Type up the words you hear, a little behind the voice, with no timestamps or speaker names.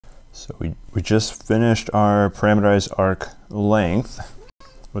So we just finished our parameterized arc length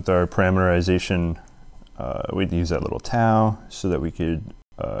with our parameterization. We'd use that little tau so that we could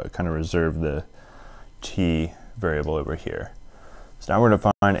kind of reserve the t variable over here. So now we're going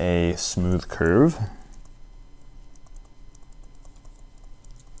to find a smooth curve.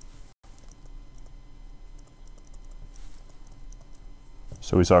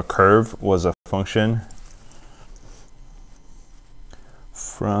 So we saw curve was a function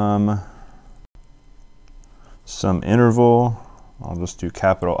from some interval. I'll just do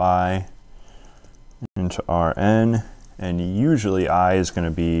capital I into Rn, and usually I is going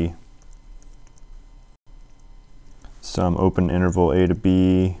to be some open interval a to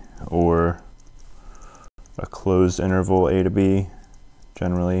b or a closed interval a to b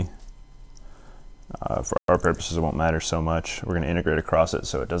generally. For our purposes, it won't matter so much. We're going to integrate across it,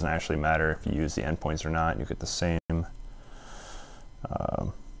 so it doesn't actually matter if you use the endpoints or not. You get the same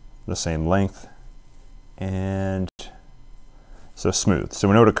length. And so smooth. So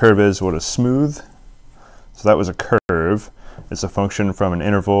we know what a curve is. What is smooth? So that was a curve. It's a function from an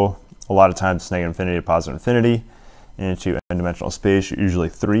interval. A lot of times it's negative infinity to positive infinity into n-dimensional space, usually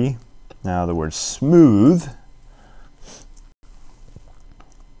 3. Now the word smooth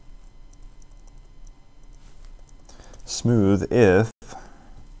if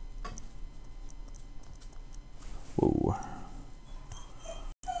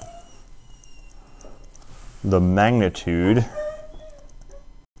the magnitude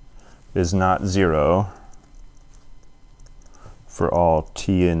is not 0 for all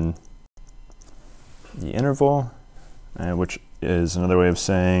t in the interval, and which is another way of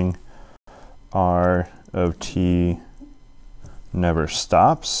saying r of t never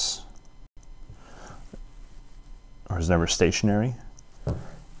stops or is never stationary.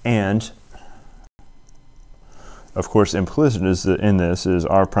 And of course implicit is that in this is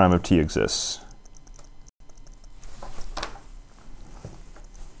r prime of t exists.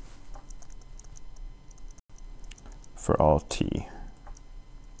 For all t.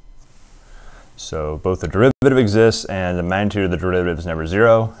 So both the derivative exists and the magnitude of the derivative is never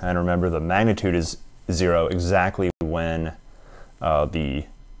 0. And remember, the magnitude is 0 exactly when the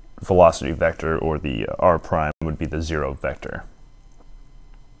velocity vector, or the r prime, would be the 0 vector.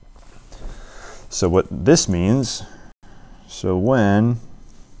 So what this means, so when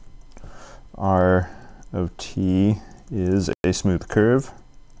r of t is a smooth curve,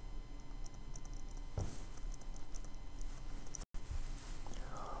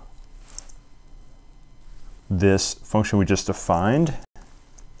 this function we just defined,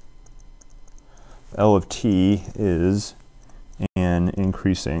 L of t, is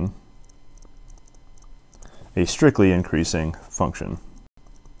a strictly increasing function.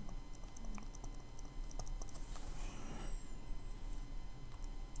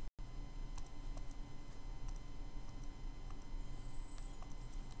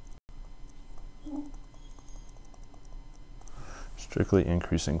 Strictly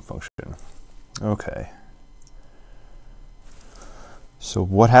increasing function. Okay. So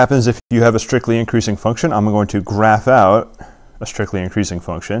what happens if you have a strictly increasing function? I'm going to graph out a strictly increasing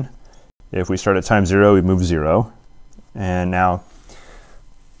function. If we start at time 0, we move 0. And now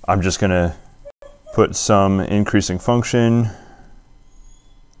I'm just going to put some increasing function.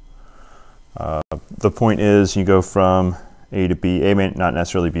 The point is you go from a to b. A may not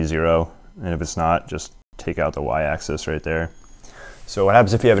necessarily be 0. And if it's not, just take out the y-axis right there. So what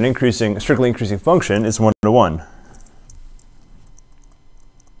happens if you have a strictly increasing function? It's 1 to 1.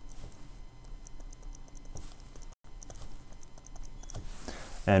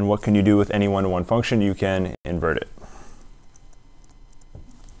 And what can you do with any one-to-one function? You can invert it.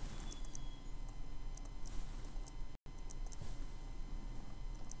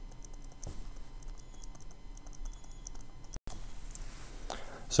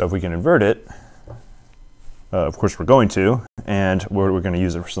 So if we can invert it, of course we're going to, and we're going to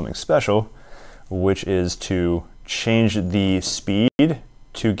use it for something special, which is to change the speed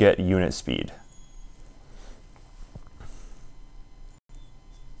to get unit speed.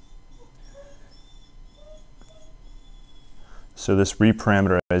 So this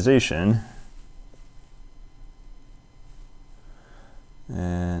reparameterization,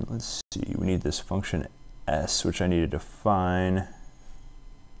 and let's see, we need this function s, which I need to define.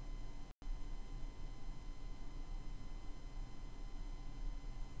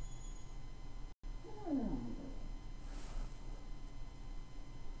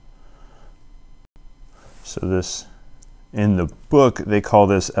 So this, in the book, they call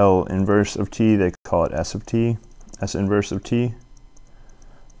this L inverse of t, they call it s of t. S inverse of t.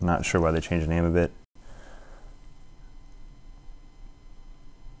 I'm not sure why they changed the name of it.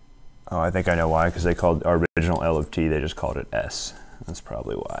 Oh, I think I know why, because they called our original L of t, they just called it S. That's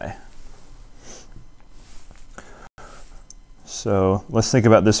probably why. So let's think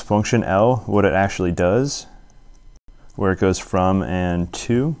about this function L, what it actually does, where it goes from and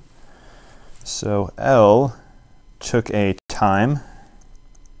to. So L took a time.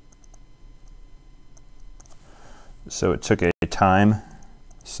 So it took a time,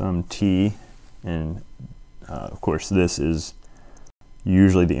 some t, and of course this is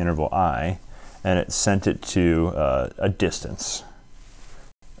usually the interval I, and it sent it to a distance.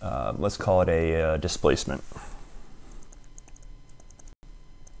 Let's call it a displacement.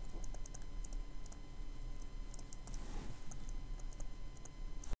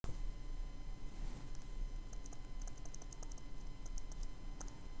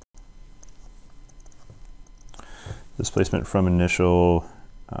 Displacement from initial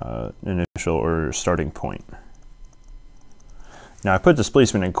or starting point. Now I put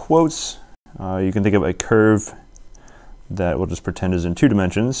displacement in quotes. You can think of a curve that we'll just pretend is in 2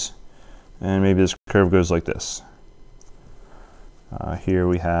 dimensions, and maybe this curve goes like this. Here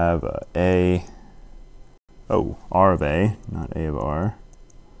we have R of A, not A of R,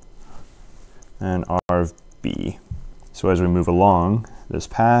 and R of B. So as we move along this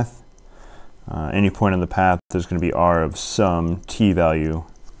path, any point on the path, there's going to be R of some t value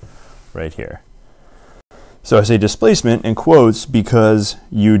right here. So I say displacement in quotes because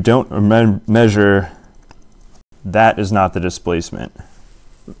you don't measure, that is not the displacement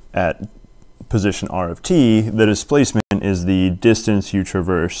at position R of t. The displacement is the distance you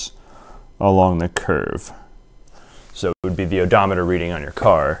traverse along the curve. So it would be the odometer reading on your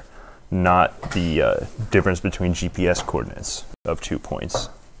car, not the difference between GPS coordinates of 2 points.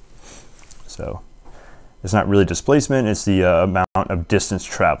 So it's not really displacement, it's the amount of distance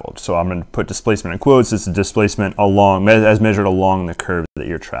traveled. So I'm going to put displacement in quotes. It's the displacement along, as measured along the curve that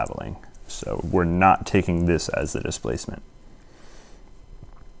you're traveling. So we're not taking this as the displacement.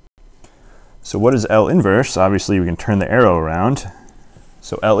 So what is L inverse? Obviously we can turn the arrow around.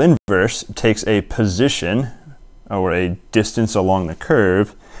 So L inverse takes a position or a distance along the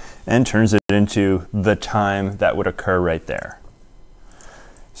curve and turns it into the time that would occur right there.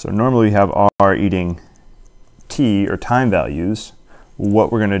 So normally we have R eating t, or time values.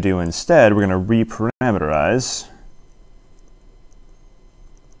 What we're going to do instead, we're going to reparameterize.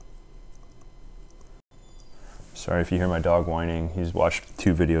 Sorry if you hear my dog whining. He's watched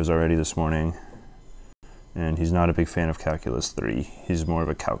 2 videos already this morning, and he's not a big fan of Calculus 3. He's more of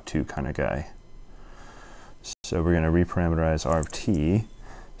a Calc 2 kind of guy. So we're going to reparameterize R of t.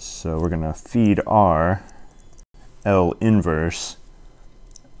 So we're going to feed R L inverse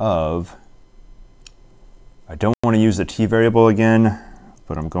of, I don't want to use the t variable again,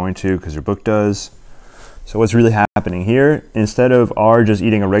 but I'm going to because your book does. So what's really happening here, instead of R just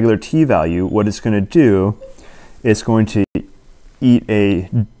eating a regular t value, what it's going to do, it's going to eat a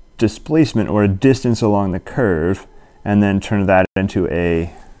displacement or a distance along the curve and then turn that into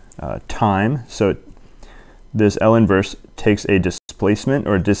a time. So this L inverse takes a displacement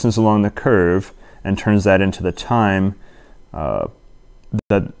or a distance along the curve and turns that into the time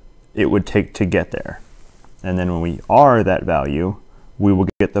that it would take to get there. And then when we R that value, we will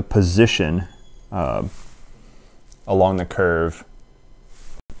get the position along the curve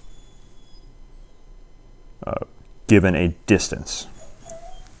given a distance.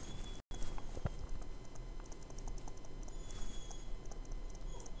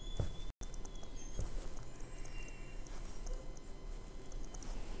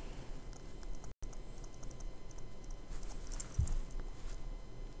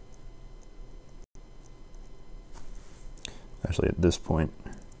 Actually, at this point,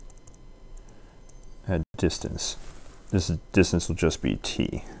 at distance, this distance will just be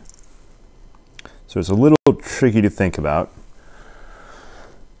t. So it's a little tricky to think about.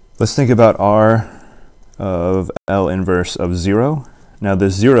 Let's think about R of L inverse of 0. Now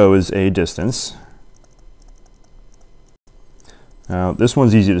this 0 is a distance. Now this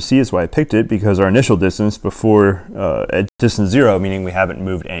one's easy to see, that's why I picked it, because our initial distance before at distance 0, meaning we haven't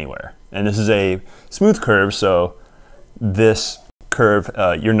moved anywhere. And this is a smooth curve, so this curve,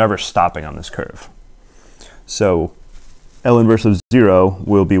 you're never stopping on this curve. So L inverse of 0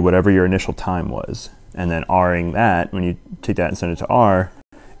 will be whatever your initial time was. And then R'ing that, when you take that and send it to R,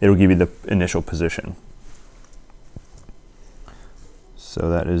 it'll give you the initial position. So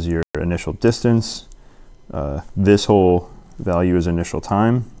that is your initial distance. This whole value is initial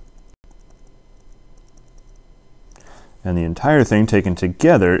time. And the entire thing taken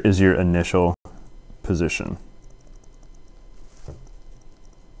together is your initial position.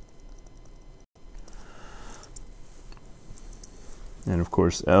 And of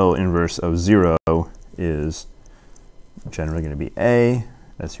course, L inverse of 0 is generally going to be A.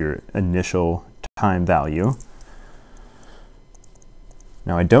 That's your initial time value.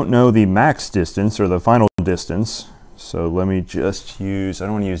 Now I don't know the max distance or the final distance, so let me just use, I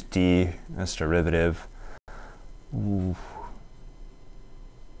don't want to use D, that's derivative. Ooh.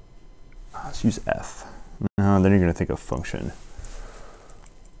 Let's use F. No, then you're going to think of function.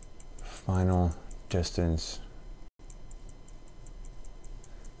 Final distance,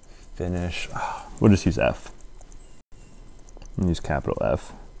 finish. We'll just use F. We'll use capital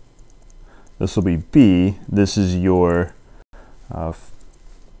F. This will be B. This is your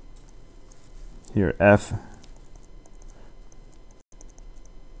here F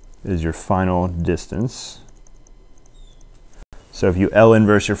is your final distance. So if you L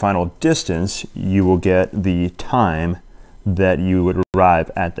inverse your final distance, you will get the time that you would arrive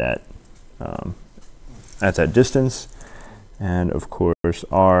at that distance. And of course,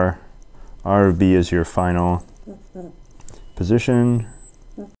 R of B is your final position,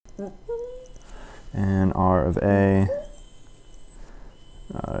 and R of A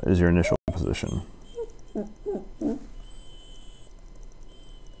is your initial position.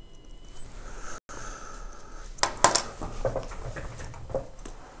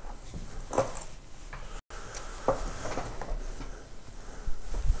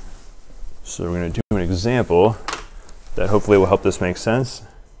 So we're going to do an example that hopefully will help this make sense.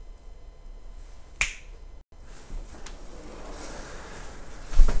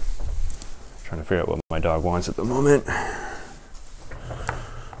 Trying to figure out what my dog wants at the moment.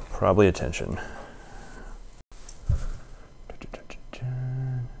 Probably attention.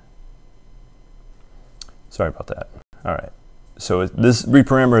 Sorry about that. All right. So this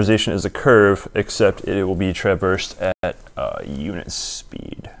reparameterization is a curve, except it will be traversed at unit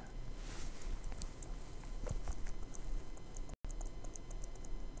speed.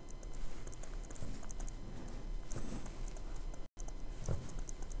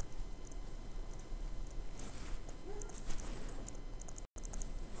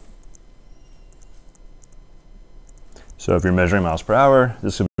 So if you're measuring miles per hour,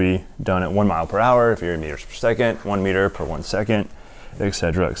 this would be done at 1 mile per hour. If you're in meters per second, 1 meter per 1 second, et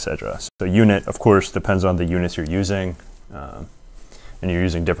cetera, et cetera. So unit, of course, depends on the units you're using. And you're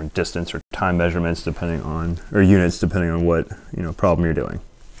using different distance or time measurements depending on, or units depending on what problem you're doing.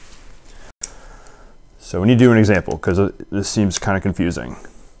 So we need to do an example because this seems kind of confusing.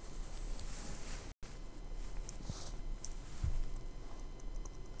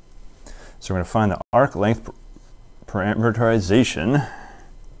 So we're going to find the arc length parameterization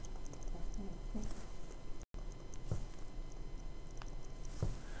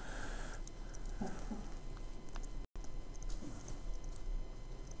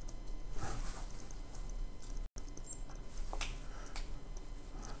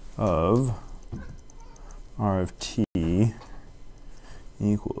of R of t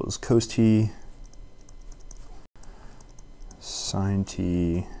equals cos t sine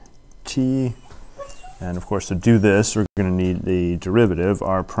t t. And of course, to do this, we're going to need the derivative.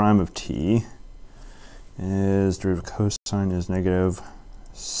 R prime of t is derivative cosine is negative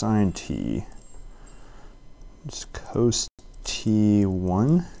sine t. It's cos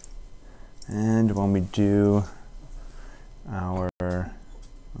t1. And when we do our, let's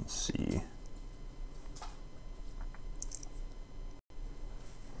see,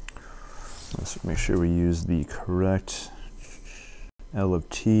 let's make sure we use the correct L of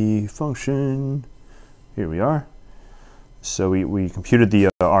t function. Here we are. So we computed the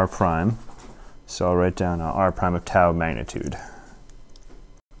R prime. So I'll write down R prime of tau magnitude.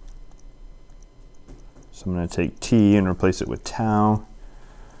 So I'm going to take t and replace it with tau.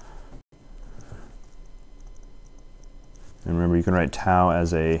 And remember, you can write tau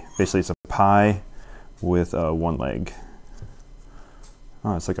as basically it's a pi with one leg.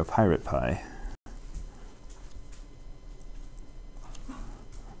 Oh, it's like a pirate pie.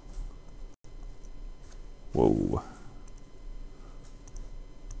 Whoa.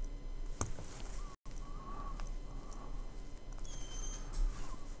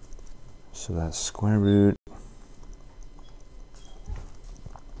 So that's square root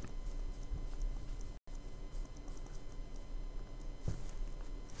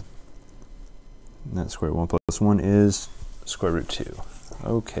and that square root 1 plus 1 is square root 2.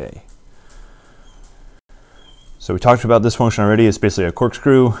 Okay. So we talked about this function already. It's basically a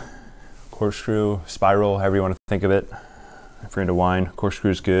corkscrew, spiral, however you want to think of it. If you're into wine,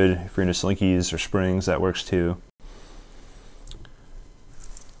 corkscrew is good. If you're into slinkies or springs, that works too.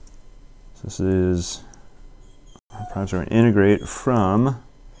 So this is our primes are going to integrate from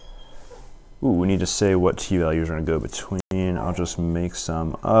Ooh, we need to say what t values are going to go between. I'll just make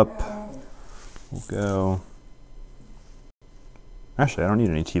some up. We'll go. Actually, I don't need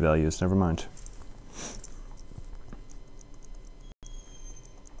any t values. Never mind.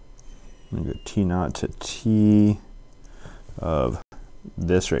 I'm going to go t naught to t of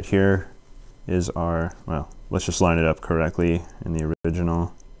this right here is our, well, let's just line it up correctly in the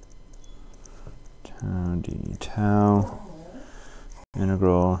original. Tau d tau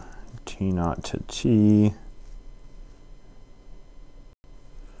integral t naught to t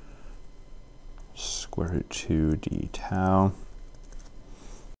square root 2 d tau.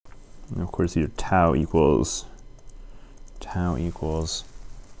 And of course, either tau equals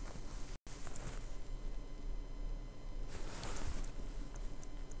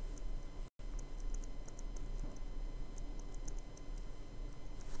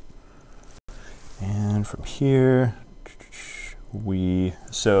and from here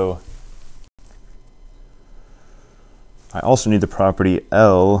so I also need the property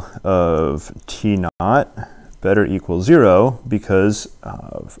L of t naught better equal 0 because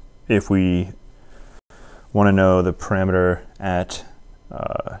if we want to know the parameter at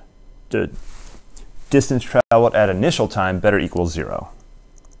the distance traveled at initial time better equal 0.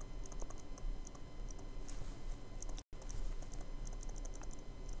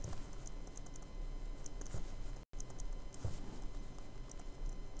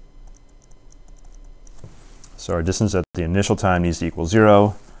 So our distance at the initial time needs to equal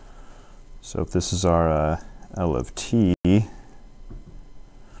 0. So if this is our L of t, and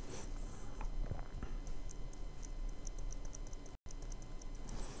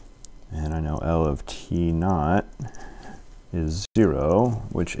I know L of t naught is 0,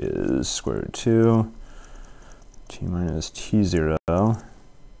 which is square root 2 t minus t0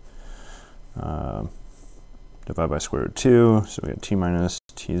 divided by square root 2. So we get t minus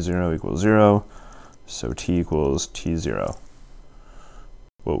t0 equals 0. So t equals t0.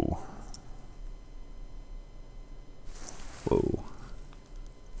 Whoa. Whoa.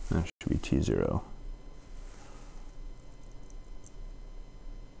 That should be t0.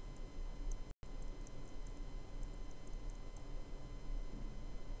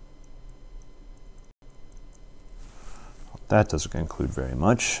 That doesn't include very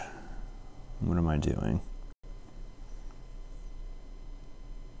much. What am I doing?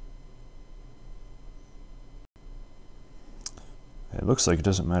 It looks like it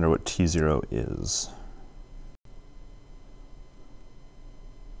doesn't matter what t0 is.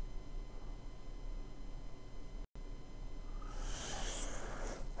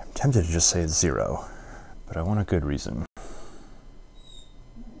 I'm tempted to just say it's 0, but I want a good reason.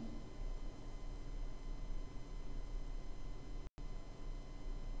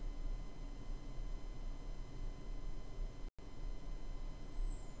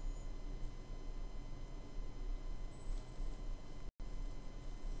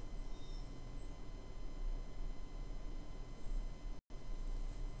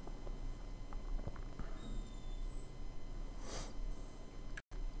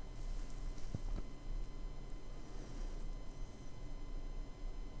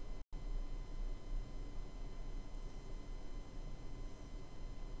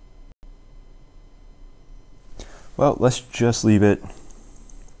 Well, let's just leave it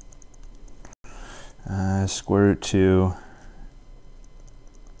square root 2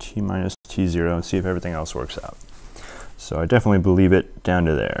 t minus t0 and see if everything else works out. So I definitely believe it down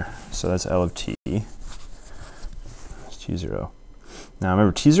to there. So that's L of t. That's t0. Now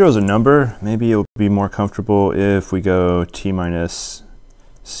remember, t0 is a number. Maybe it'll be more comfortable if we go t minus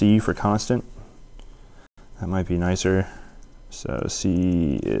c for constant. That might be nicer. So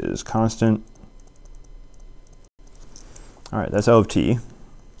c is constant. All right, that's L of t.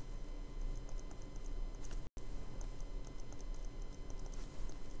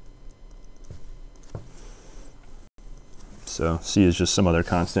 So c is just some other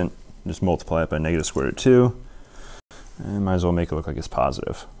constant. Just multiply it by negative square root 2. And might as well make it look like it's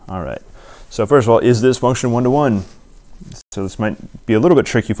positive. All right. So first of all, is this function one-to-one? So this might be a little bit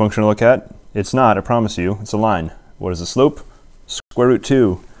tricky function to look at. It's not, I promise you. It's a line. What is the slope? Square root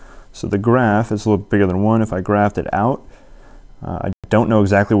 2. So the graph is a little bigger than 1 if I graphed it out. I don't know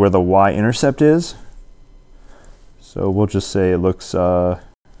exactly where the y-intercept is. So we'll just say it looks,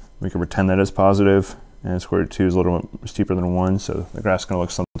 we can pretend that it's positive, and square root 2 is a little steeper than 1, so the graph's going to look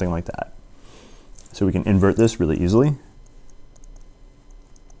something like that. So we can invert this really easily.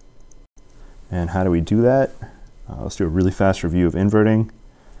 And how do we do that? Let's do a really fast review of inverting.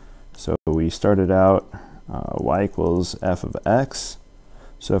 So we started out y equals f of x.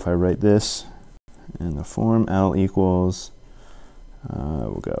 So if I write this in the form L equals,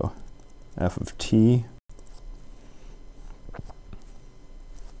 we'll go f of t.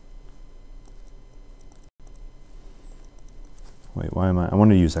 Wait, why am I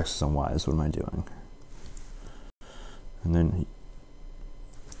want to use x's and y's. What am I doing? And then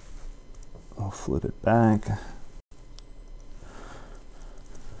I'll flip it back.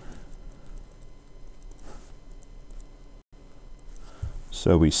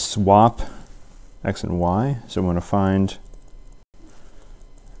 So we swap x and y. So we're going to find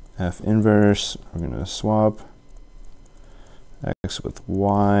f inverse. We're going to swap x with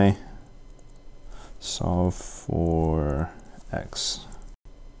y. Solve for x.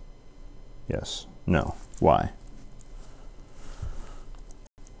 Yes. No. Y.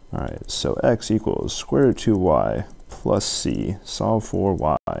 Alright, so x equals square root 2y plus c. Solve for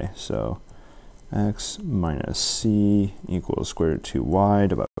y. So x minus c equals square root 2y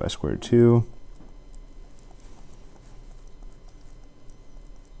divided by square root 2.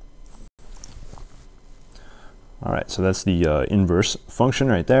 Alright, so that's the inverse function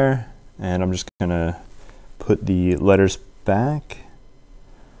right there. And I'm just going to put the letters back.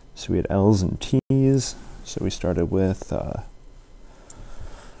 So we had L's and T's. So we started with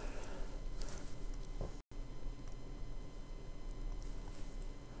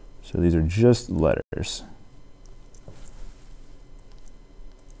so these are just letters.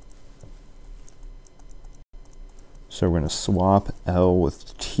 So we're going to swap L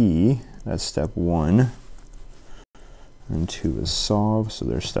with T. That's step 1. And 2 is solve. So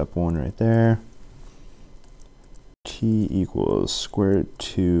there's step 1 right there. T equals square root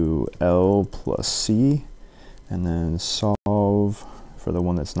 2L plus C. And then solve for the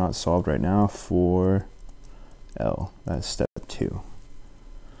one that's not solved right now for L. That's step 2.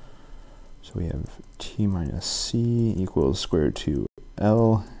 So we have T minus C equals square root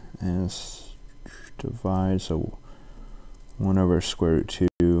 2L, and divide, so 1 over square root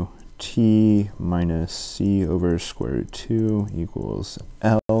 2 T minus C over square root 2 equals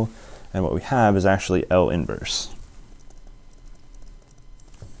L, and what we have is actually L inverse.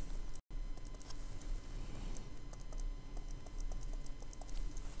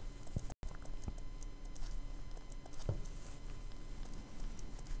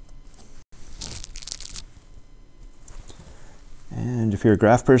 And if you're a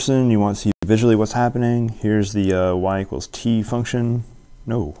graph person, you want to see visually what's happening. Here's the y equals t function.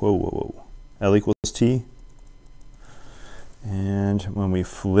 No, whoa, whoa, whoa. L equals t. And when we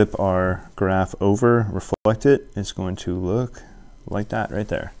flip our graph over, reflect it, it's going to look like that right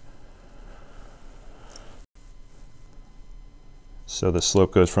there. So the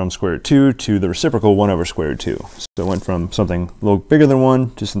slope goes from square root 2 to the reciprocal 1 over square root 2. So it went from something a little bigger than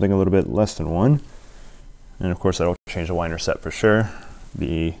 1 to something a little bit less than 1. And of course, that'll change the y-intercept for sure.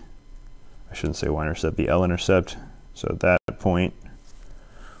 I shouldn't say y-intercept, the L-intercept. So at that point,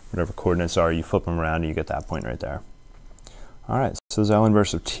 whatever coordinates are, you flip them around and you get that point right there. All right, so this is L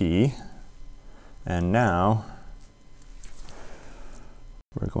inverse of t. And now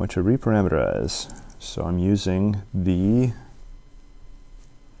we're going to reparameterize. So I'm using the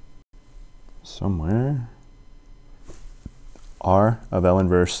somewhere R of L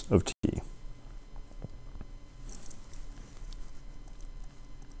inverse of t.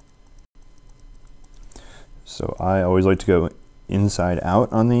 So I always like to go inside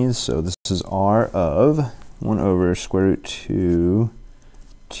out on these. So this is R of 1 over square root 2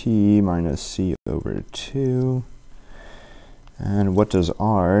 t minus c over 2. And what does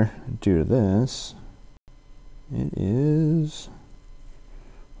R do to this? It is,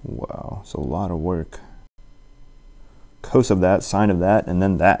 wow, it's a lot of work. Cos of that, sine of that, and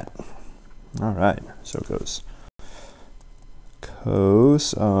then that. All right, so it goes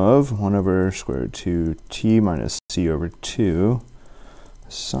cos of 1 over square root 2 t minus c over 2,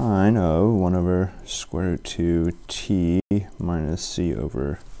 sine of 1 over square root 2 t minus c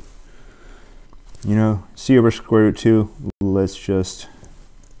over, c over square root 2, let's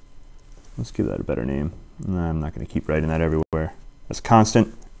give that a better name. I'm not going to keep writing that everywhere. That's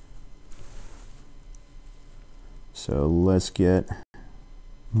constant. So let's get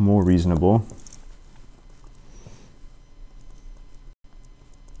more reasonable.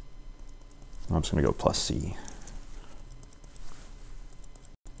 I'm just going to go plus c,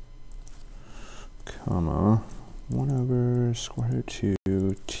 comma, 1 over square root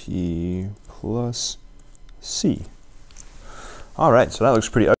 2 t plus c. All right, so that looks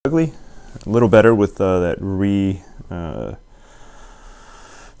pretty ugly. A little better with that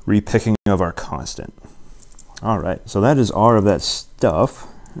repicking of our constant. All right, so that is R of that stuff.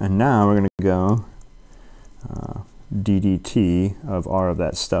 And now we're going to go ddt of R of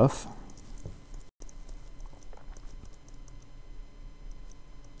that stuff.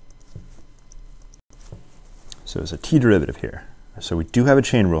 So it's a t derivative here. So we do have a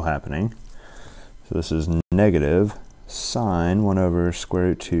chain rule happening. So this is negative sine 1 over square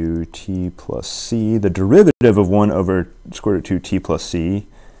root 2 t plus c. The derivative of 1 over square root 2 t plus c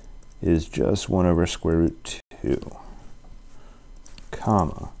is just 1 over square root 2,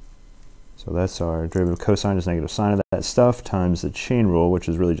 comma. So that's our derivative of cosine is negative sine of that stuff times the chain rule, which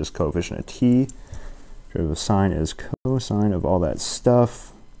is really just coefficient of t. Derivative of sine is cosine of all that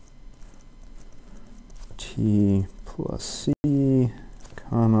stuff. T plus c,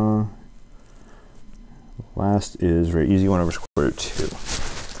 comma. Last is very easy, 1 over square root 2.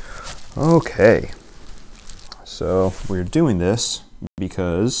 Okay, so we're doing this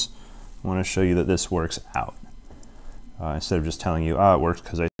because I want to show you that this works out. Instead of just telling you, it works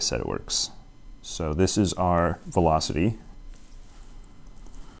because I said it works. So this is our velocity.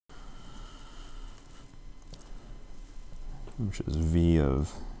 Which is v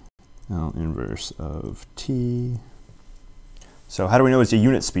of L inverse of t. So how do we know it's a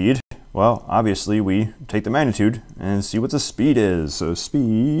unit speed? Well, obviously we take the magnitude and see what the speed is. So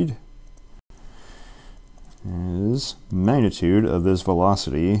speed is magnitude of this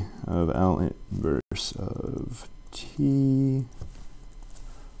velocity of L inverse of t.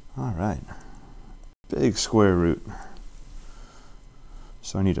 All right, big square root.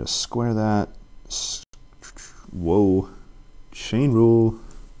 So I need to square that. Whoa, chain rule.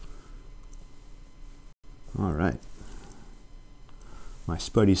 All right. My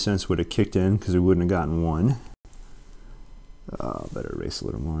spidey sense would have kicked in because we wouldn't have gotten 1. Better erase a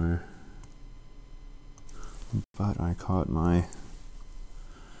little more. But I caught my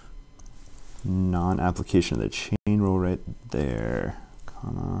non-application of the chain rule right there,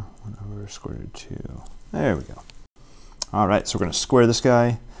 comma, 1 over square root 2. There we go. All right, so we're going to square this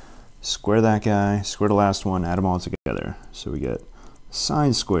guy, square that guy, square the last one, add them all together. So we get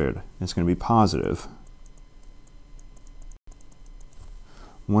sine squared. It's going to be positive.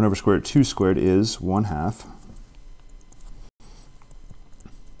 1 over square root 2 squared is 1/2.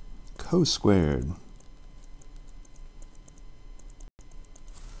 Cos squared.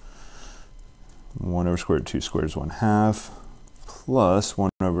 1 over square root 2 squared is 1/2. Plus 1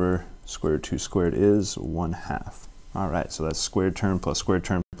 over square root 2 squared is 1/2. All right, so that's squared term plus squared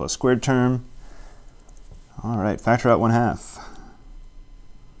term plus squared term. All right, factor out 1/2.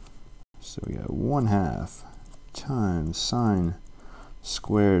 So we got 1/2 times sine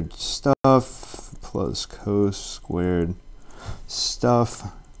squared stuff plus cos squared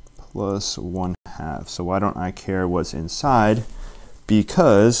stuff plus 1/2. So why don't I care what's inside?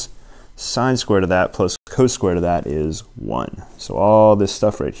 Because sine squared of that plus cos squared of that is 1. So all this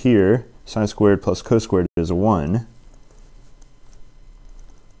stuff right here, sine squared plus cos squared is a 1.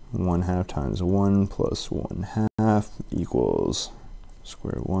 1/2 times 1 plus 1/2 equals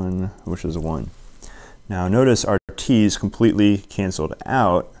square root 1, which is a 1. Now notice our t's completely canceled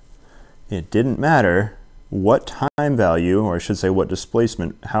out. It didn't matter what time value, or I should say what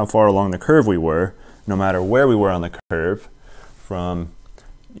displacement, how far along the curve we were, no matter where we were on the curve, from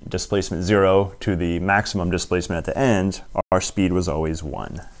displacement 0 to the maximum displacement at the end, our speed was always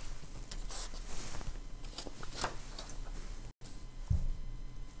 1.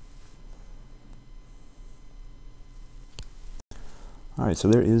 All right, so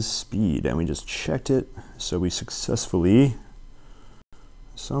there is speed, and we just checked it. So we successfully,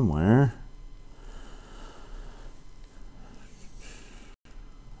 somewhere,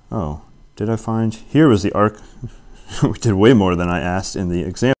 oh, did I find, here was the arc. We did way more than I asked in the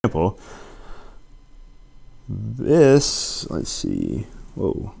example. This, let's see,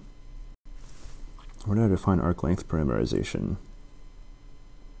 whoa. Where did I define arc length parameterization?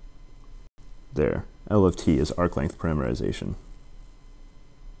 There, L of t is arc length parameterization.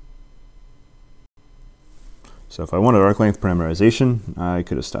 So if I wanted arc length parameterization, I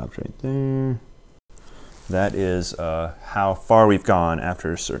could have stopped right there. That is how far we've gone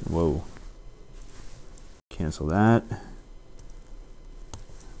after a certain, whoa. Cancel that.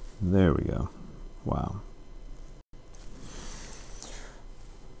 There we go. Wow.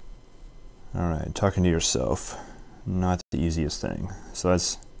 All right, talking to yourself, not the easiest thing. So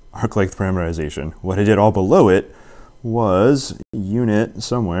that's arc length parameterization. What I did all below it was unit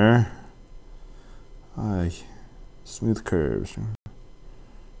somewhere. Smooth curves. Should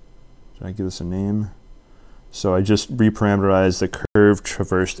I give this a name? So I just reparameterized the curve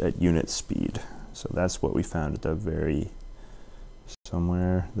traversed at unit speed. So that's what we found at the very,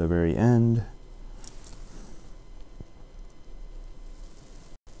 somewhere, the very end.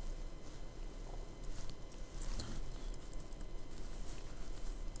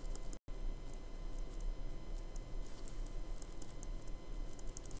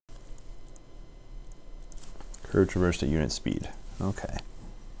 Curve traversed at unit speed. Okay.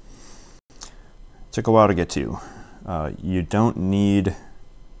 Took a while to get to. You don't need...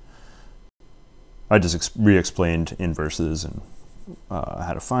 I just re-explained inverses and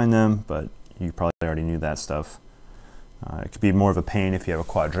how to find them, but you probably already knew that stuff. It could be more of a pain if you have a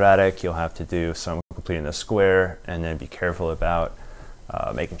quadratic. You'll have to do some completing the square, and then be careful about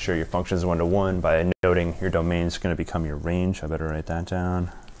making sure your function is 1-to-1 by noting your domain is going to become your range. I better write that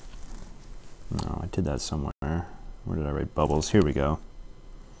down. No, I did that somewhere. Where did I write bubbles? Here we go.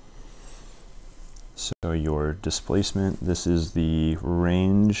 So your displacement, this is the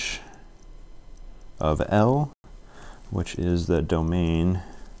range of L, which is the domain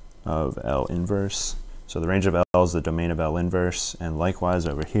of L inverse. So the range of L is the domain of L inverse, and likewise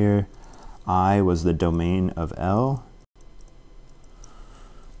over here, I was the domain of L,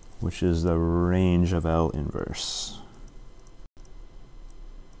 which is the range of L inverse.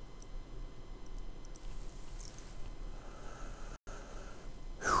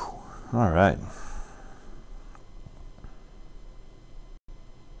 Whew. All right.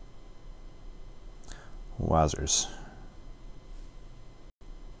 Wowzers.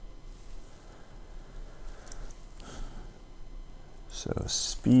 So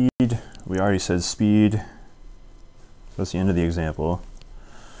speed, we already said speed. That's the end of the example.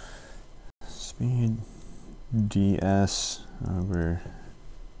 Speed ds over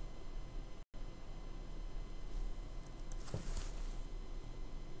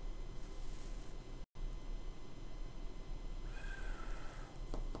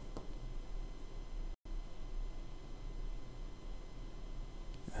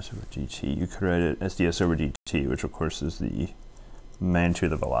s over dt. You could write it as ds over dt, which of course is the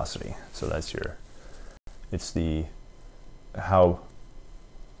magnitude of the velocity. So that's your, it's the, how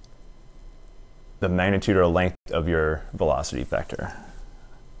the magnitude or length of your velocity vector.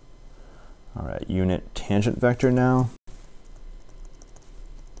 All right, unit tangent vector now.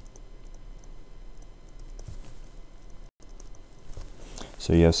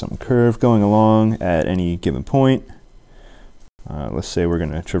 So you have some curve going along at any given point. Let's say we're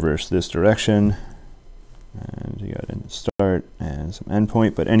going to traverse this direction. And you got a start and some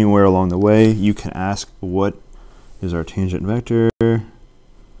endpoint, but anywhere along the way, you can ask what is our tangent vector. It'll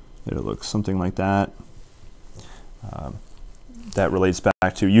look something like that. That relates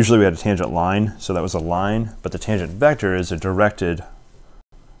back to, usually we had a tangent line, so that was a line, but the tangent vector is a directed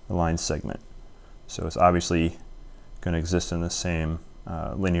line segment. So it's obviously going to exist in the same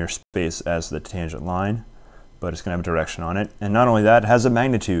linear space as the tangent line, but it's going to have a direction on it. And not only that, it has a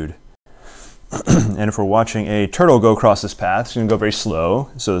magnitude. And if we're watching a turtle go across this path, it's going to go very slow,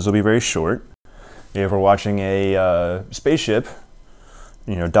 so this will be very short. If we're watching a spaceship,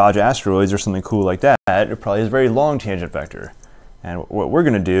 you know, dodge asteroids or something cool like that, it probably has a very long tangent vector. And what we're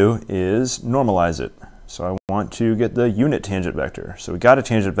going to do is normalize it. So I want to get the unit tangent vector. So we got a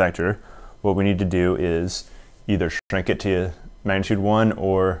tangent vector. What we need to do is either shrink it to magnitude 1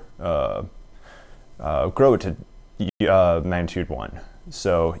 or grow it to magnitude 1.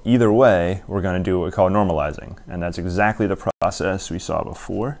 So either way, we're going to do what we call normalizing, and that's exactly the process we saw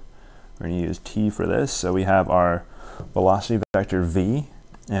before. We're going to use t for this. So we have our velocity vector v,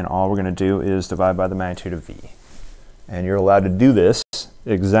 and all we're going to do is divide by the magnitude of v. And you're allowed to do this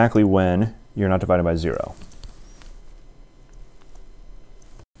exactly when you're not divided by 0.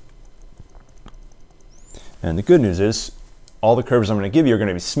 And the good news is, all the curves I'm going to give you are going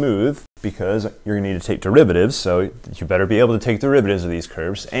to be smooth because you're going to need to take derivatives, so you better be able to take derivatives of these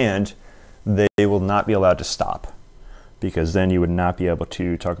curves, and they will not be allowed to stop, because then you would not be able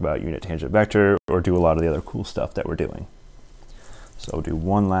to talk about unit tangent vector or do a lot of the other cool stuff that we're doing. So we'll do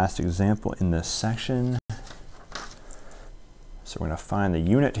one last example in this section. So we're going to find the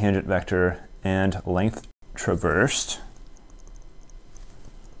unit tangent vector and length traversed.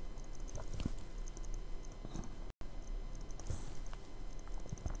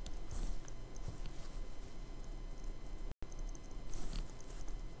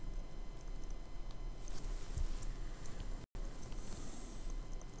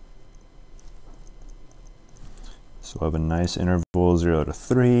 So we'll have a nice interval 0 to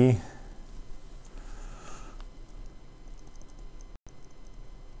 3.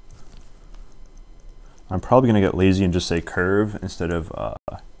 I'm probably going to get lazy and just say curve instead of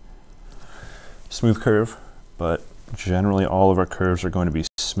smooth curve, but generally all of our curves are going to be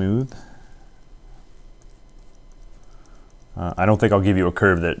smooth. I don't think I'll give you a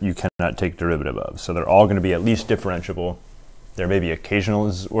curve that you cannot take derivative of, so they're all going to be at least differentiable. There may be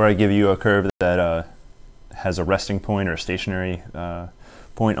occasionals where I give you a curve that has a resting point or a stationary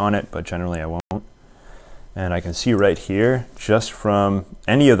point on it, but generally I won't. And I can see right here, just from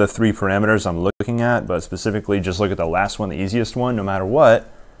any of the three parameters I'm looking at, but specifically just look at the last one, the easiest one, no matter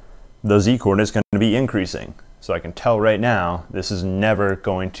what, the z-coordinate is going to be increasing. So I can tell right now, this is never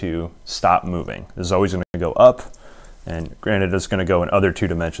going to stop moving. This is always going to go up, and granted it's going to go in other two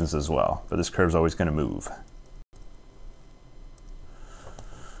dimensions as well, but this curve is always going to move.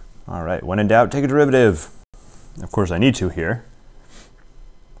 All right, when in doubt, take a derivative. Of course I need to here.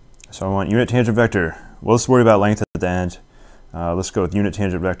 So I want unit tangent vector. Well, let's worry about length at the end. Let's go with unit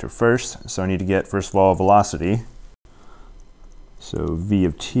tangent vector first. So I need to get, first of all, velocity. So v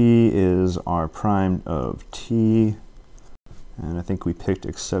of t is r prime of t. And I think we picked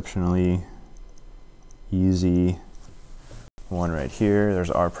exceptionally easy one right here.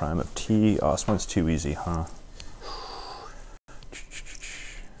 There's r prime of t. Oh, this one's too easy, huh?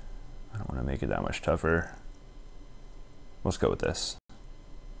 I don't want to make it that much tougher. Let's go with this.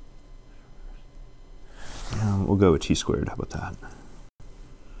 We'll go with t squared. How about that?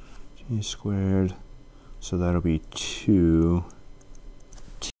 T squared. So that'll be 2t.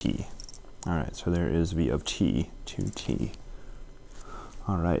 All right, so there is v of t, 2t.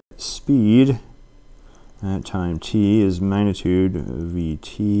 All right, speed at time t is magnitude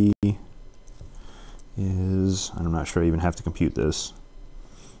vt is, I'm not sure I even have to compute this.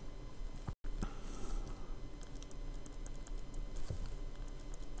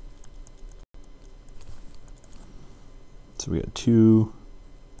 So we got 2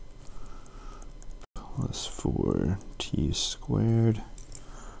 plus 4t squared.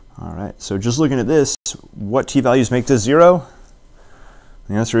 All right, so just looking at this, what t values make this 0?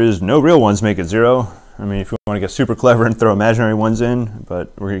 The answer is no real ones make it 0. I mean, if you want to get super clever and throw imaginary ones in,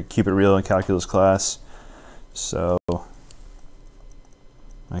 but we're going to keep it real in calculus class. So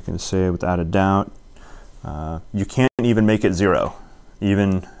I can say without a doubt, you can't even make it 0.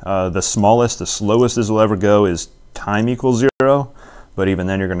 Even the smallest, the slowest this will ever go is time equals 0, but even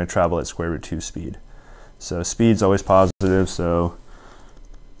then you're going to travel at square root 2 speed. So speed's always positive, so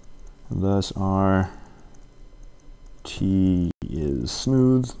thus our t is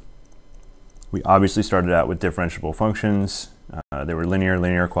smooth. We obviously started out with differentiable functions. They were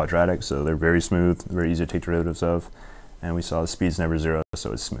linear, quadratic, so they're very smooth, very easy to take derivatives of. And we saw the speed's never 0,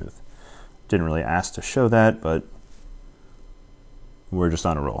 so it's smooth. Didn't really ask to show that, but we're just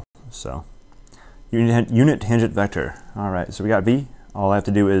on a roll. So unit tangent vector. All right, so we got v. All I have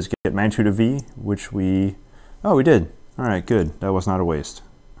to do is get magnitude of v, which we did. All right, good. That was not a waste.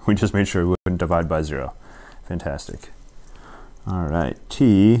 We just made sure we wouldn't divide by 0. Fantastic. All right,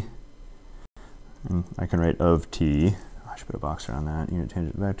 t, and I can write of t. I should put a box around that. Unit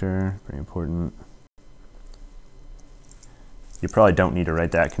tangent vector, pretty important. You probably don't need to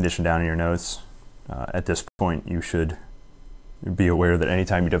write that condition down in your notes. At this point, you should be aware that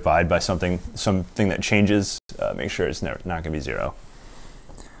anytime you divide by something that changes, make sure it's not going to be 0.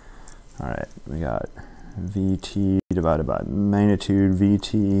 All right, we got vt divided by magnitude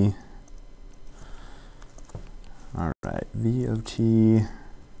vt. All right, v of t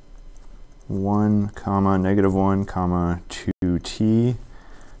 1 comma negative 1 comma 2t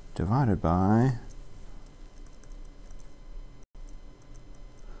divided by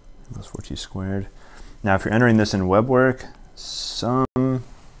plus 4t squared. Now, if you're entering this in web work, some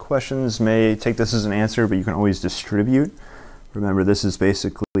questions may take this as an answer, but you can always distribute. Remember, this is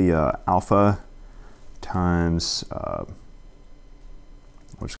basically alpha times,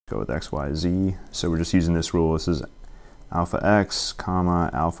 we'll just go with x, y, z. So we're just using this rule. This is alpha x, comma,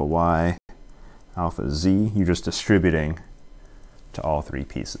 alpha y, alpha z. You're just distributing to all three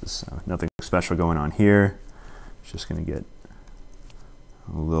pieces. So nothing special going on here. It's just going to get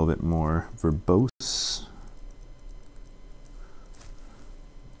a little bit more verbose.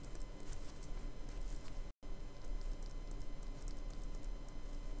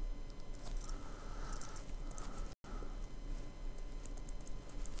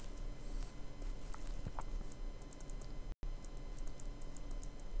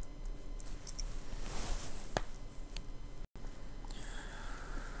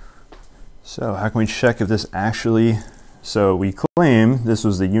 So how can we check if this actually, so we claim this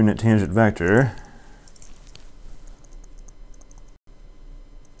was the unit tangent vector.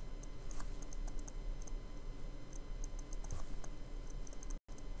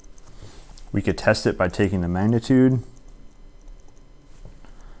 We could test it by taking the magnitude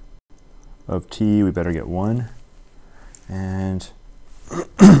of t. We better get 1. And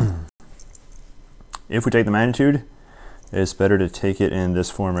if we take the magnitude, it's better to take it in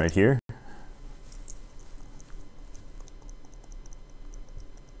this form right here.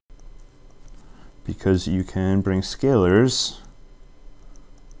 Because you can bring scalars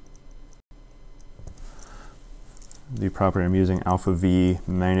the property I'm using, alpha v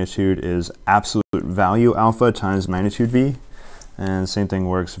magnitude, is absolute value alpha times magnitude v. And same thing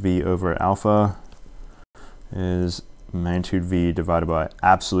works, v over alpha is magnitude v divided by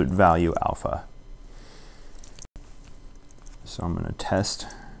absolute value alpha. So I'm going to test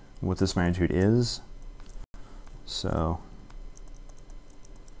what this magnitude is. So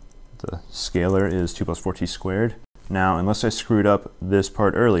the scalar is 2 plus 4t squared. Now, unless I screwed up this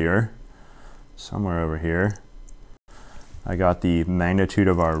part earlier, somewhere over here, I got the magnitude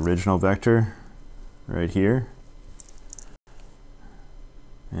of our original vector right here.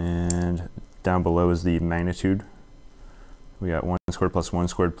 And down below is the magnitude. We got 1 squared plus 1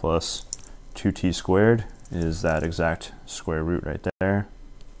 squared plus 2t squared is that exact square root right there.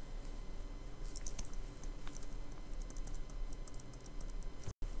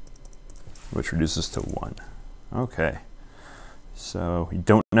 Which reduces to 1. Okay. So you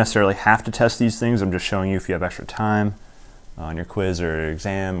don't necessarily have to test these things. I'm just showing you if you have extra time on your quiz or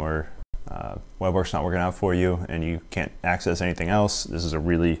exam, or web work's not working out for you and you can't access anything else. This is a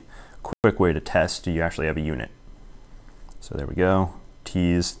really quick way to test do you actually have a unit. So there we go.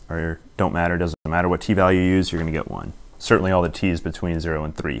 T's don't matter. Doesn't matter what t value you use, you're going to get 1. Certainly all the t's between 0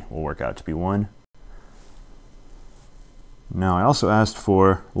 and 3 will work out to be 1. Now I also asked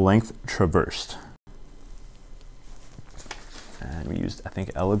for length traversed. And we used, I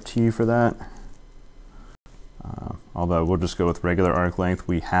think, L of t for that. Although we'll just go with regular arc length.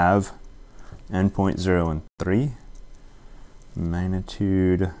 We have endpoint 0 and 3.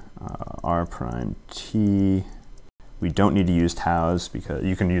 Magnitude r prime t. We don't need to use taus, because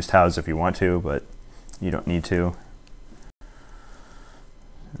you can use taus if you want to, but you don't need to.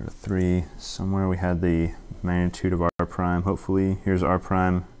 0 to 3. Somewhere we had the magnitude of r prime, hopefully. Here's r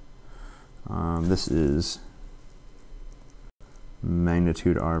prime. This is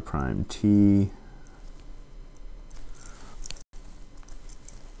magnitude r prime t.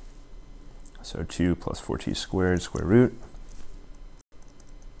 So 2 plus 4t squared square root.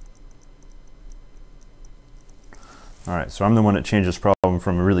 All right, so I'm the one that changed this problem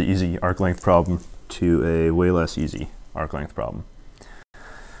from a really easy arc length problem to a way less easy arc length problem.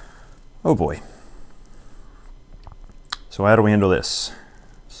 Oh boy. So how do we handle this?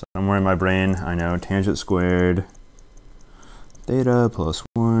 Somewhere in my brain, I know tangent squared theta plus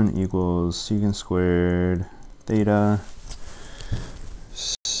 1 equals secant squared theta.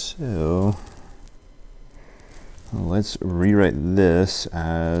 So let's rewrite this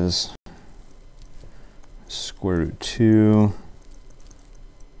as square root 2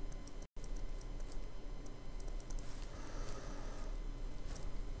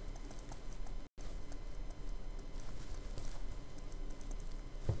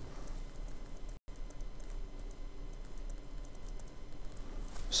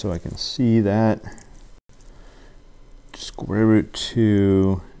 so I can see that square root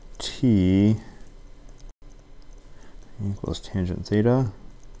 2 t equals tangent theta.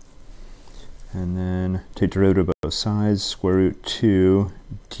 And then take derivative of both sides, square root 2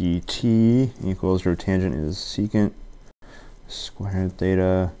 dt equals, your tangent is secant squared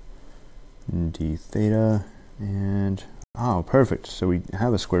theta d theta, and oh, perfect. So we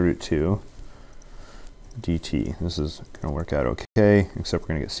have a square root 2 dt. This is going to work out okay, except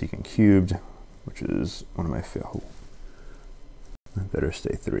we're going to get secant cubed, which is one of my favorite. I better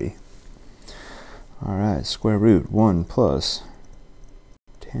stay 3. All right, square root 1 plus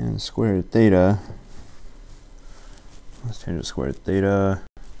tan squared theta, let's tangent squared theta,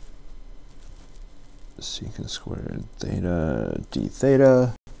 secant squared theta d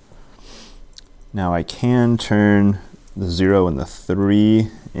theta. Now I can turn the 0 and the 3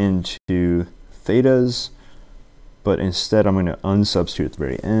 into thetas, but instead I'm going to unsubstitute at the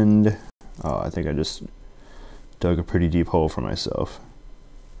very end. Oh, I think I just dug a pretty deep hole for myself.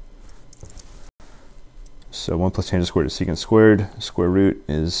 So 1 plus tangent squared is secant squared. Square root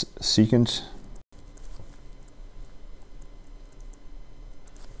is secant.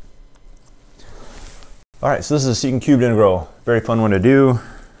 All right, so this is a secant cubed integral. Very fun one to do.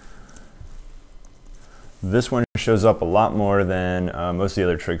 This one shows up a lot more than most of the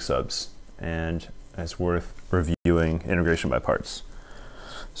other trig subs, and it's worth reviewing integration by parts.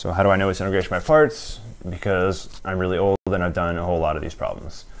 So how do I know it's integration by parts? Because I'm really old and I've done a whole lot of these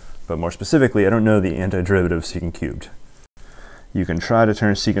problems. But more specifically, I don't know the antiderivative of secant cubed. You can try to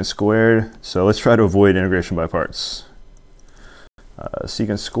turn secant squared, so let's try to avoid integration by parts.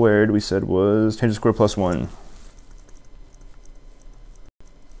 Secant squared, we said, was tangent squared plus 1.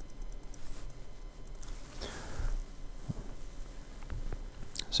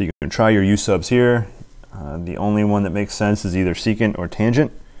 So you can try your u subs here. The only one that makes sense is either secant or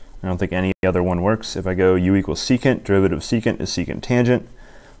tangent. I don't think any other one works. If I go u equals secant, derivative of secant is secant tangent,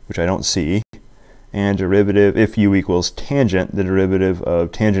 which I don't see. And derivative, if u equals tangent, the derivative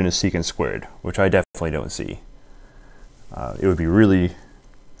of tangent is secant squared, which I definitely don't see. It would be really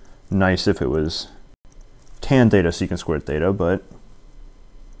nice if it was tan theta secant squared theta, but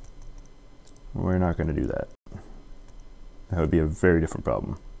we're not going to do that. That would be a very different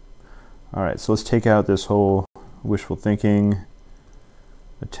problem. All right, so let's take out this whole wishful thinking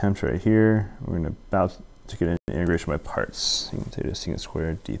attempt right here. We're going to about to get into integration by parts. Secant theta secant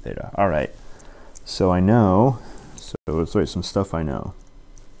squared d theta. All right, so I know, so let's write some stuff I know.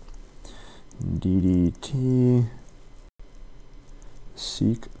 d dt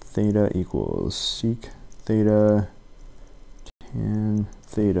sec theta equals sec theta tan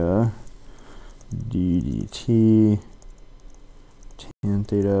theta d dt tan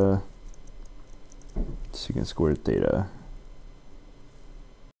theta secant squared theta.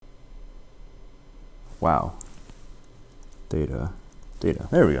 Wow. Theta.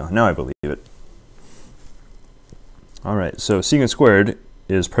 There we go. Now I believe it. All right, so secant squared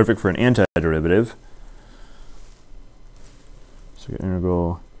is perfect for an antiderivative. So we get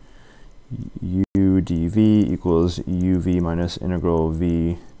integral u dv equals uv minus integral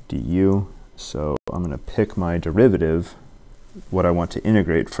v du. So I'm going to pick my derivative, what I want to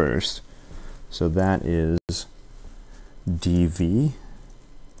integrate first. So that is dv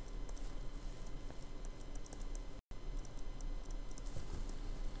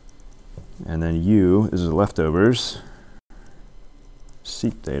and then u is the leftovers,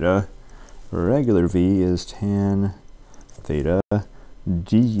 sec theta. Regular v is tan theta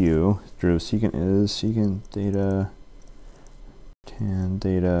du. Derivative secant is secant theta tan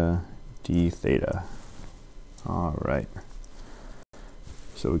theta d theta. All right.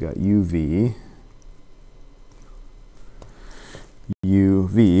 So we got uv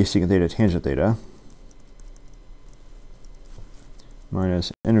secant theta tangent theta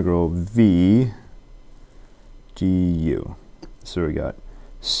minus integral v du. So we got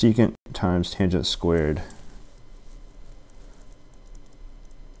secant times tangent squared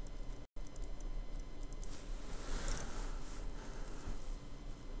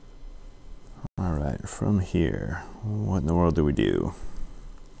all right, from here, what in the world do we do?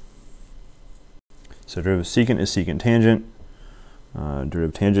 So derivative secant is secant tangent.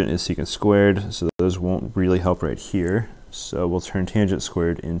 Derivative tangent is secant squared, so those won't really help right here. So we'll turn tangent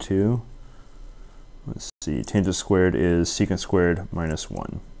squared into, let's see, tangent squared is secant squared minus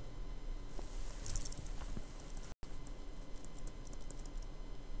 1.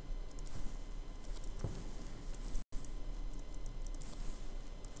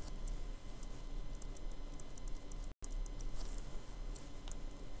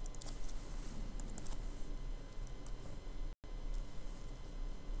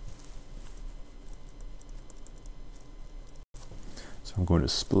 So I'm going to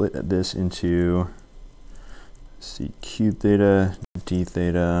split this into, see, cube theta d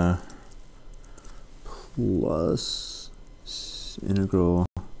theta plus integral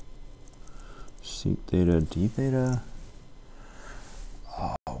sec theta d theta.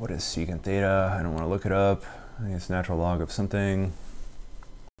 Oh, what is secant theta? I don't want to look it up. I think it's natural log of something.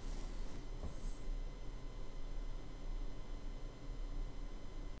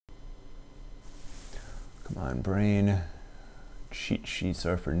 Come on, brain. Cheat sheets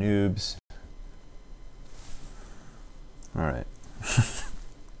are for noobs. All right.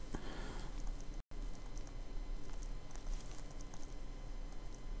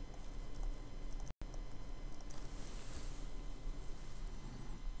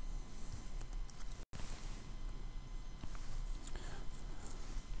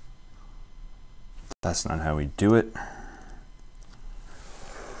 That's not how we do it.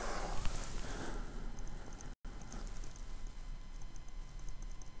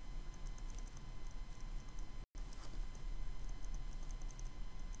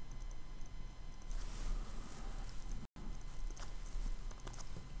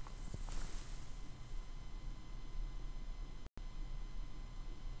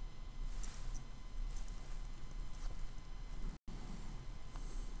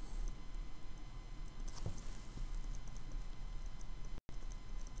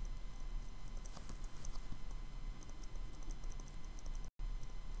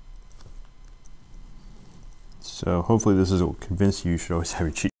 So hopefully this will convince you should always have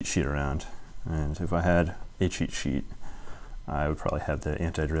a cheat sheet around. And if I had a cheat sheet, I would probably have the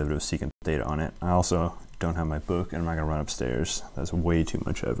antiderivative of secant theta on it. I also don't have my book, and I'm not going to run upstairs. That's way too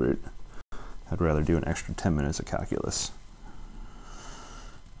much effort. I'd rather do an extra 10 minutes of calculus.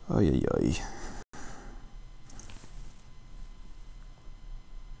 Oy, oy, oy.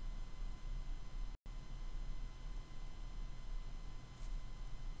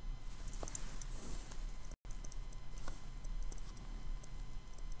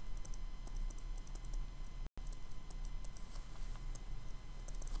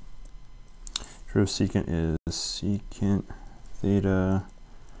 Derivative secant is secant theta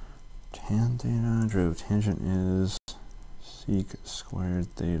tan theta. Derivative tangent is sec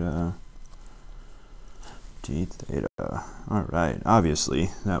squared theta d theta. All right,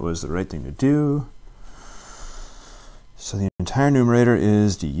 obviously that was the right thing to do. So the entire numerator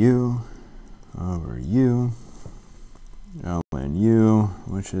is du over u ln u,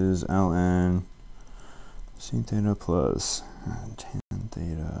 which is ln sec theta plus tan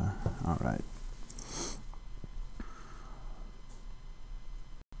theta. All right.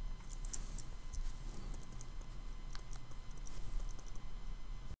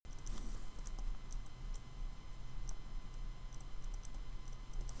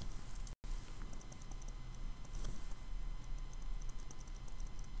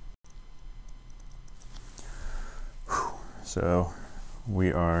 So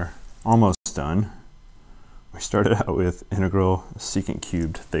we are almost done. We started out with integral secant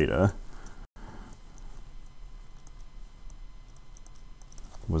cubed theta.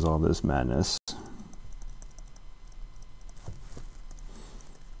 Was all this madness.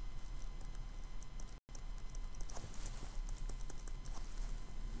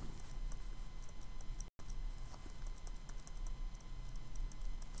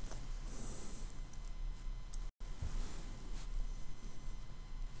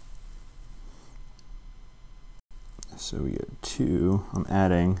 So we get 2, I'm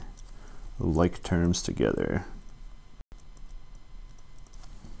adding like terms together.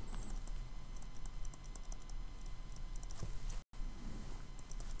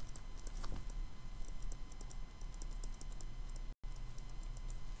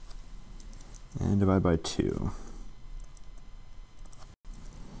 And divide by 2.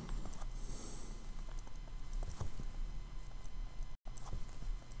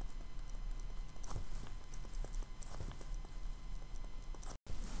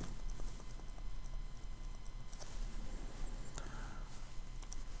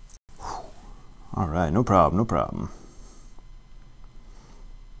 All right, no problem, no problem.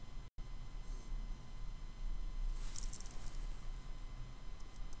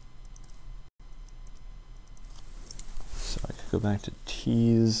 So I could go back to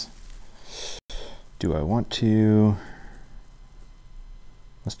t's. Do I want to?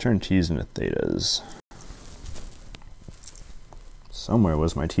 Let's turn t's into thetas. Somewhere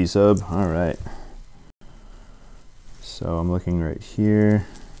was my t sub. All right. So I'm looking right here.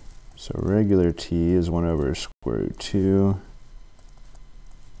 So regular t is 1 over square root 2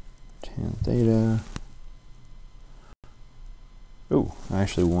 tan theta. Oh, I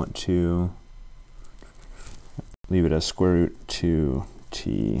actually want to leave it as square root 2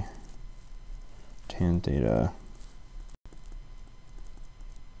 t tan theta.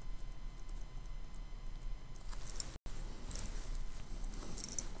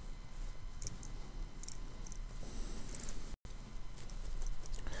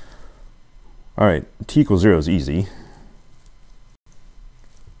 All right, t equals 0 is easy.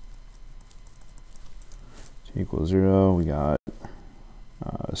 T equals 0, we got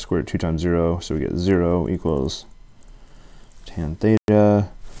square root 2 times 0, so we get 0 equals tan theta,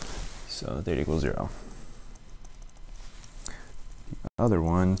 so theta equals 0. The other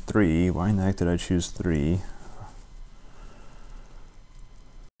one, 3, why in the heck did I choose 3?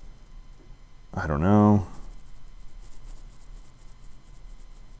 I don't know.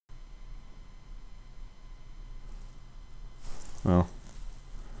 Well,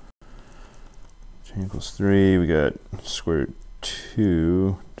 tan equals 3, we got square root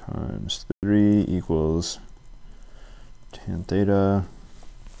 2 times 3 equals tan theta.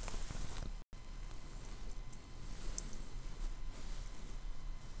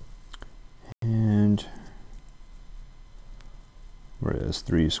 And whereas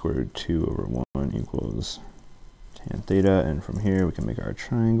 3 square root 2 over 1 equals tan theta, and from here we can make our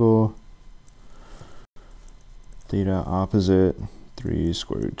triangle. Theta opposite, 3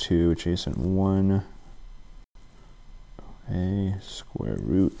 square root 2 adjacent 1, a square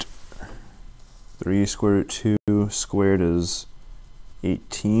root 3 square root 2 squared is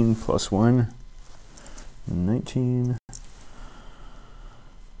 18 plus 1, 19.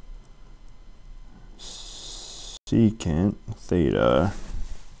 Secant theta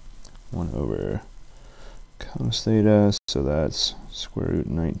 1 over cos theta, so that's square root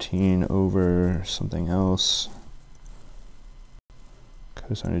 19 over something else.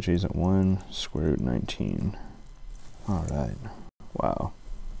 Cosine adjacent 1, square root 19. All right, wow.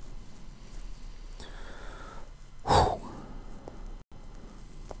 Whew.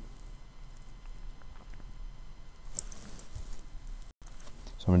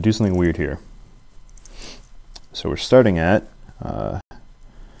 So I'm gonna do something weird here. So we're starting at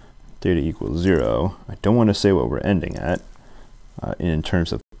theta equals 0. I don't want to say what we're ending at in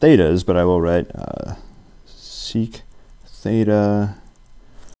terms of thetas, but I will write sec theta,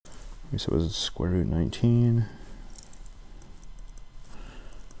 so it was square root 19,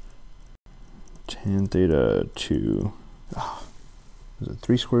 tan theta 2, is it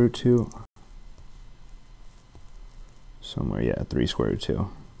 3 square root 2? Somewhere, yeah, 3 square root 2.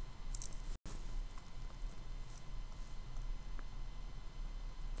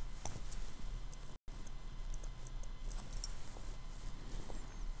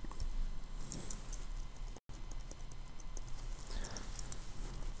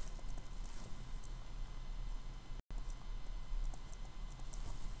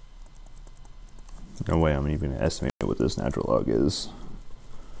 No way I'm even going to estimate what this natural log is.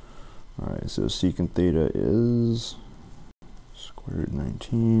 Alright, so secant theta is square root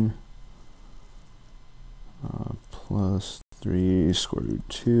 19 plus 3 square root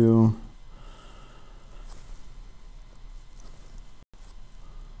 2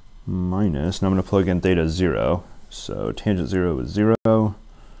 minus, now I'm going to plug in theta 0. So tangent 0 is 0.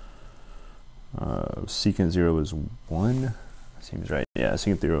 Secant 0 is 1. Seems right. Yeah,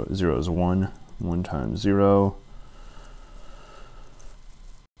 secant 0 is 1. 1 times 0.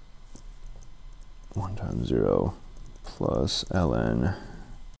 1 times 0 plus ln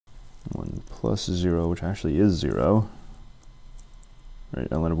 1 plus 0, which actually is 0. Right,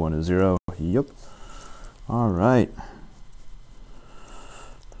 ln of 1 is 0. Yep. All right.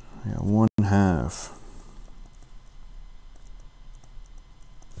 Yeah, 1/2.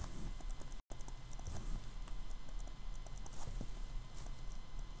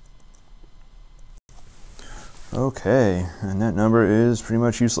 Okay, and that number is pretty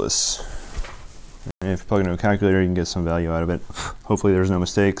much useless. And if you plug it into a calculator, you can get some value out of it. Hopefully there's no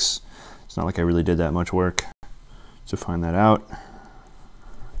mistakes. It's not like I really did that much work to find that out.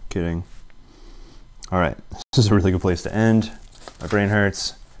 Kidding. All right, this is a really good place to end. My brain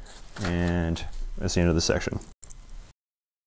hurts, and that's the end of the section.